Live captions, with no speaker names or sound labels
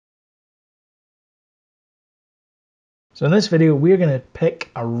So in this video, we're going to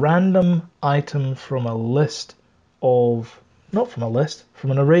pick a random item from a list of, not from a list,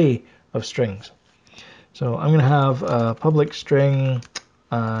 from an array of strings. So I'm going to have a public string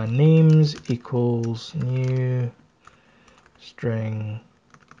names equals new string.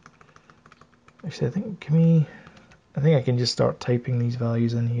 Actually, I think I can just start typing these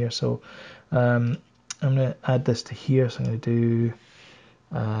values in here. So I'm going to add this to here. So I'm going to do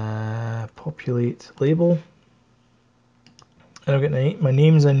populate label. And I've got my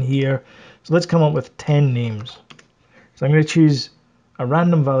names in here. So let's come up with 10 names. So I'm going to choose a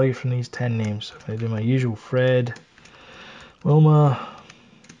random value from these 10 names. So I'm going to do my usual Fred, Wilma,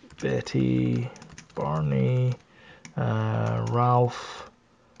 Betty, Barney, Ralph,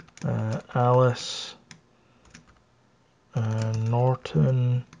 Alice,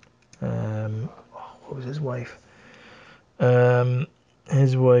 Norton, what was his wife?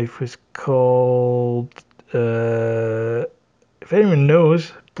 His wife was called, if anyone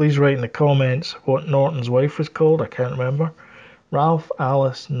knows, please write in the comments what Norton's wife was called. I can't remember. Ralph,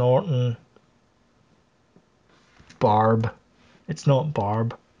 Alice, Norton, Barb. It's not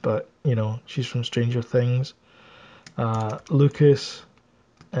Barb, but you know, she's from Stranger Things. Lucas,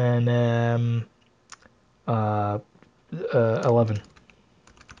 and 11.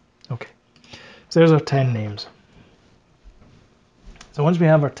 Okay, so there's our 10 names. So once we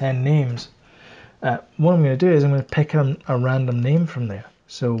have our 10 names, what I'm going to do is I'm going to pick a random name from there.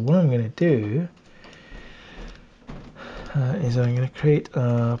 So what I'm going to do is I'm going to create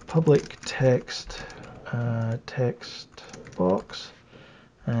a public text box,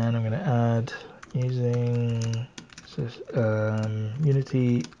 and I'm going to add using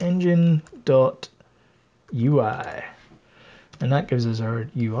Unity engine.ui, and that gives us our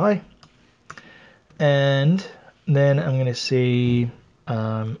UI. And then I'm going to say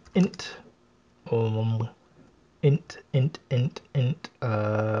int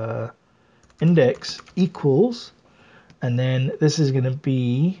index equals, and then this is going to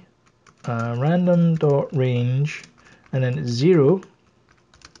be random.range, and then 0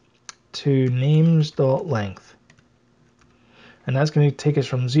 to names.length, and that's going to take us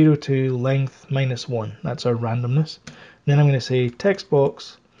from 0 to length minus 1. That's our randomness. And then I'm going to say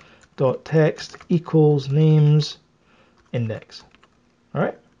textbox.text equals names index. All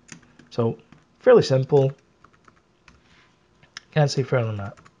right, so fairly simple. Can't say further than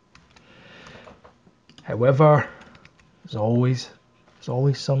that. However, there's always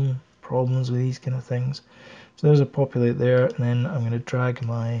some problems with these kind of things. So there's a populate there, and then I'm going to drag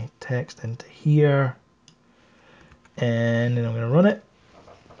my text into here, and then I'm going to run it.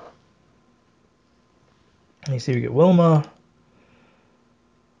 And you see we get Wilma,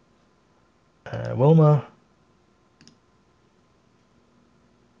 Wilma,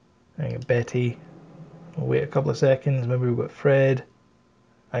 and I get Betty. We'll wait a couple of seconds. Maybe we've got Fred.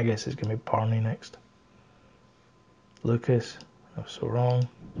 I guess it's going to be Barney next. Lucas. I was so wrong.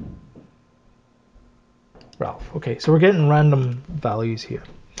 Ralph. Okay, so we're getting random values here.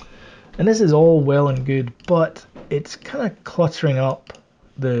 And this is all well and good, but it's kind of cluttering up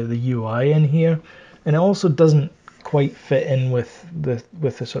the UI in here, and it also doesn't quite fit in with the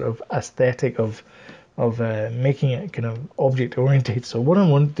sort of aesthetic of making it kind of object oriented. So what I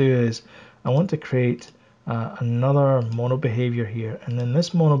want to do is I want to create another mono behavior here, and then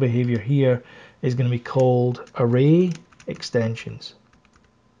this mono behavior here is going to be called array extensions.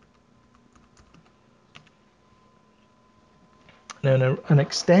 Now, an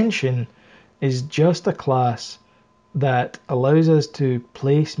extension is just a class that allows us to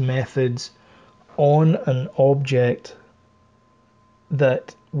place methods on an object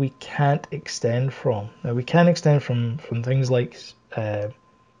that we can't extend from. Now, we can extend from things like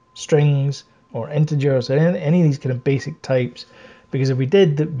strings or integers or any of these kind of basic types, because if we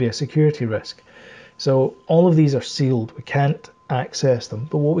did, there'd be a security risk. So all of these are sealed. We can't access them.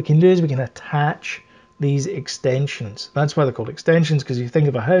 But what we can do is we can attach these extensions. That's why they're called extensions, because you think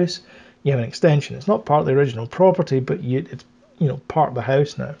of a house, you have an extension. It's not part of the original property, but it's part of the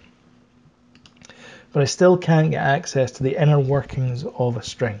house now. But I still can't get access to the inner workings of a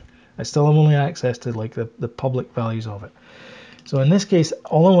string. I still have only access to like the public values of it. So in this case,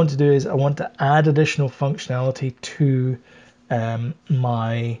 all I want to do is I want to add additional functionality to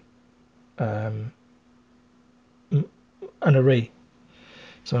my an array.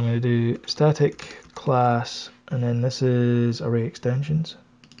 So I'm going to do static class, and then this is array extensions.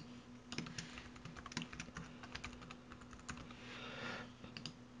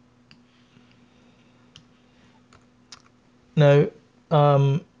 Now,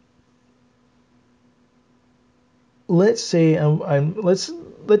 let's say let's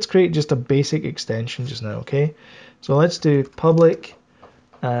let's create just a basic extension just now, okay? So let's do public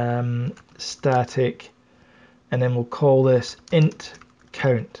static, and then we'll call this int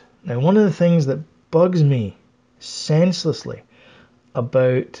count. Now, one of the things that bugs me senselessly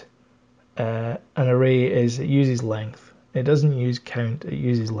about an array is it uses length. It doesn't use count, it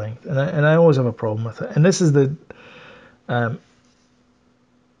uses length, and I always have a problem with it. And this is the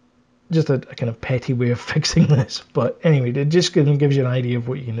just a kind of petty way of fixing this, but anyway, it just gives you an idea of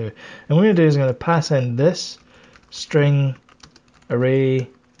what you can do. And what I'm going to do is I'm going to pass in this string array,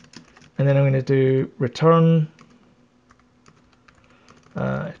 and then I'm going to do return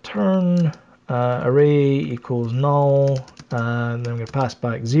array equals null, and then I'm going to pass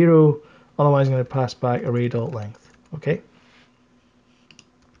back 0. Otherwise, I'm going to pass back array.length. Okay.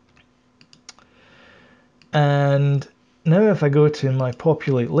 And now if I go to my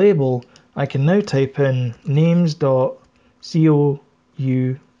populate label, I can now type in names.cou.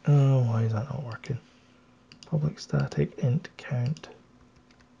 Oh, why is that not working? Public static int count.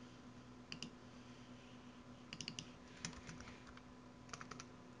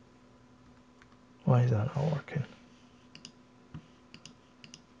 Why is that not working?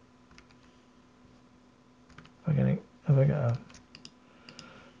 Have I got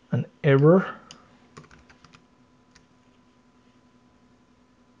an error?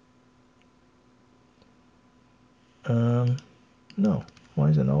 No. Why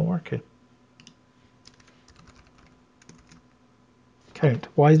is it not working? Count.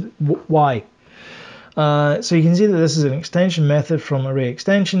 Why? So you can see that this is an extension method from array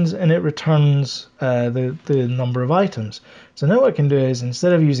extensions, and it returns the number of items. So now what I can do is,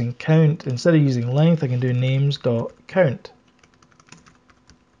 instead of using count, instead of using length, I can do names.count.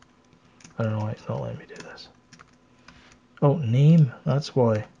 I don't know why it's not letting me do this. Oh, name, that's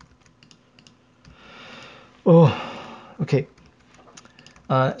why. Oh, okay.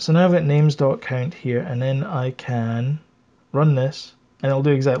 So now I've got names.count here, and then I can run this, and it'll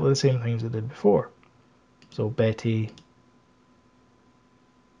do exactly the same things it did before. So Betty,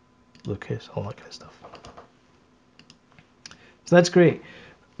 Lucas, all that kind of stuff. So that's great.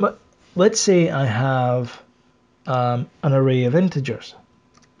 But let's say I have an array of integers.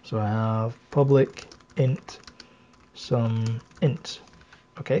 So I have public int some ints.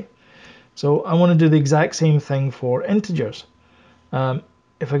 Okay. So I want to do the exact same thing for integers.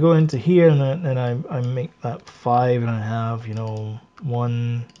 If I go into here and I make that 5, and I have,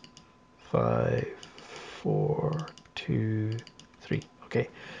 1, 5, 4, 2, 3. Okay,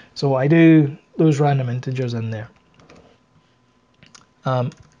 so I do those random integers in there.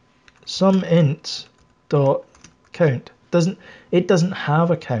 Some ints dot count doesn't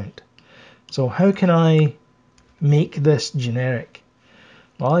have a count. So how can I make this generic?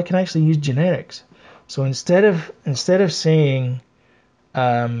 Well, I can actually use generics. So instead of saying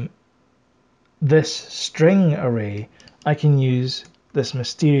this string array, I can use this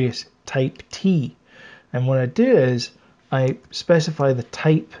mysterious type T. And what I do is I specify the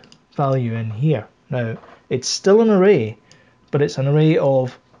type value in here. Now, it's still an array, but it's an array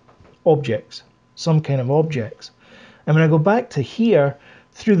of objects, some kind of objects. And when I go back to here,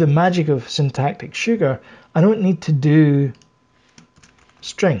 through the magic of syntactic sugar, I don't need to do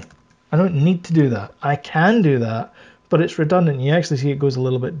string. I don't need to do that. I can do that, but it's redundant. You actually see it goes a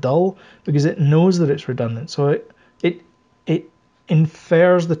little bit dull because it knows that it's redundant. So it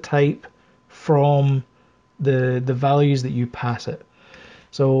infers the type from the values that you pass it.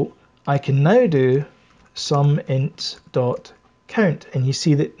 So I can now do some ints dot count, and you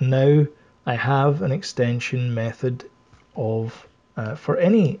see that now I have an extension method of for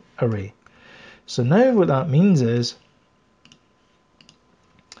any array. So now what that means is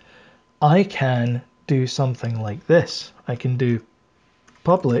I can do something like this. I can do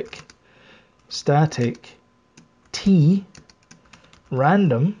public static t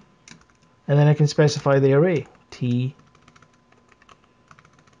random, and then I can specify the array t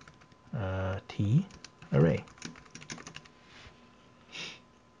array.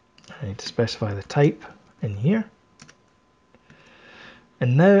 I need to specify the type in here,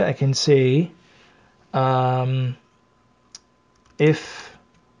 and now I can say if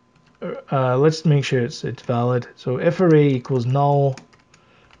let's make sure it's valid. So if array equals null,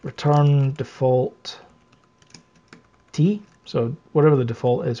 return default t. So whatever the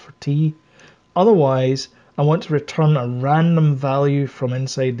default is for t. Otherwise, I want to return a random value from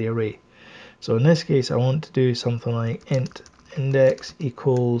inside the array. So in this case, I want to do something like int index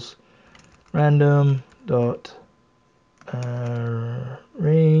equals random dot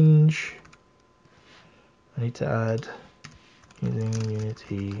range. I need to add using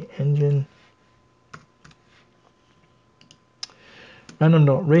Unity Engine.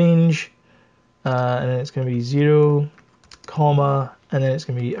 random.range, and then it's going to be 0, comma, and then it's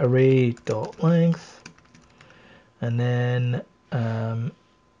going to be array.length, and then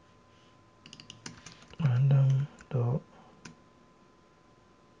random dot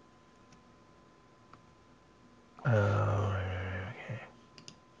okay.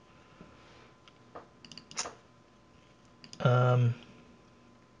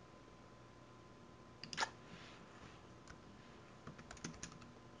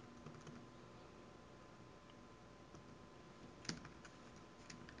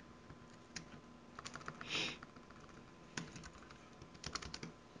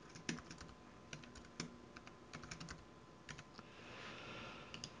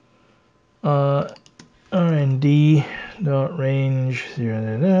 rnd dot range 0,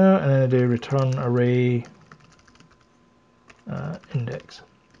 and then I do return array index.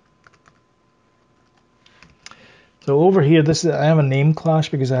 So over here, I have a name clash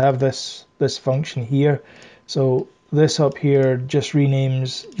because I have this function here. So this up here just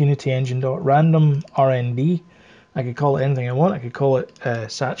renames UnityEngine.random rnd. I could call it anything I want. I could call it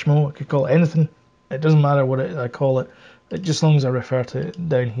Satchmo. I could call it anything. It doesn't matter what I call it. Just as long as I refer to it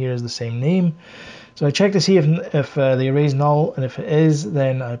down here as the same name. So I check to see if the array is null, and if it is,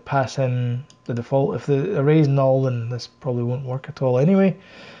 then I pass in the default. If the array is null, then this probably won't work at all anyway.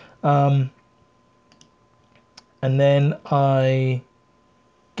 And then I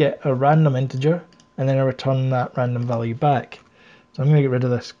get a random integer, and then I return that random value back. So I'm going to get rid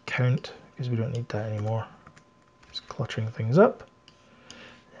of this count because we don't need that anymore. Just cluttering things up.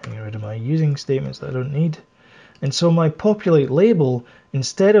 And get rid of my using statements that I don't need. And so my populate label,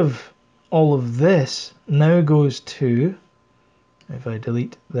 instead of all of this, now goes to, if I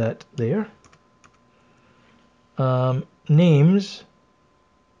delete that there, names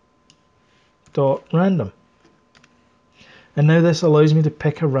dot random. And now this allows me to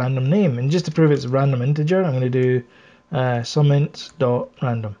pick a random name. And just to prove it's a random integer, I'm going to do sumint dot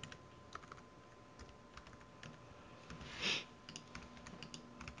random.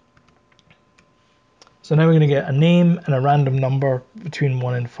 So now we're going to get a name and a random number between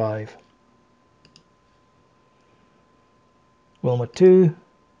 1 and 5. Wilma 2,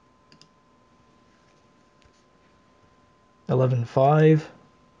 11, 5,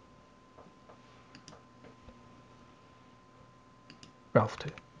 Ralph 2.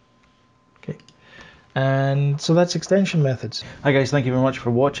 Okay, and so that's extension methods. Hi guys, thank you very much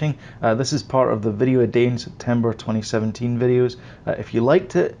for watching. This is part of the Video a Day in September 2017 videos. If you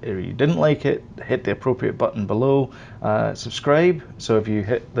liked it or you didn't like it, hit the appropriate button below. Subscribe, so if you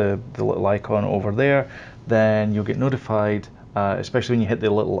hit the little icon over there, then you'll get notified, especially when you hit the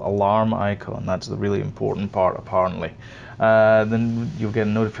little alarm icon. That's the really important part apparently. Then you'll get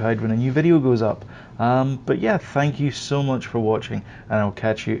notified when a new video goes up. But yeah, thank you so much for watching, and I'll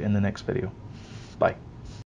catch you in the next video. Bye.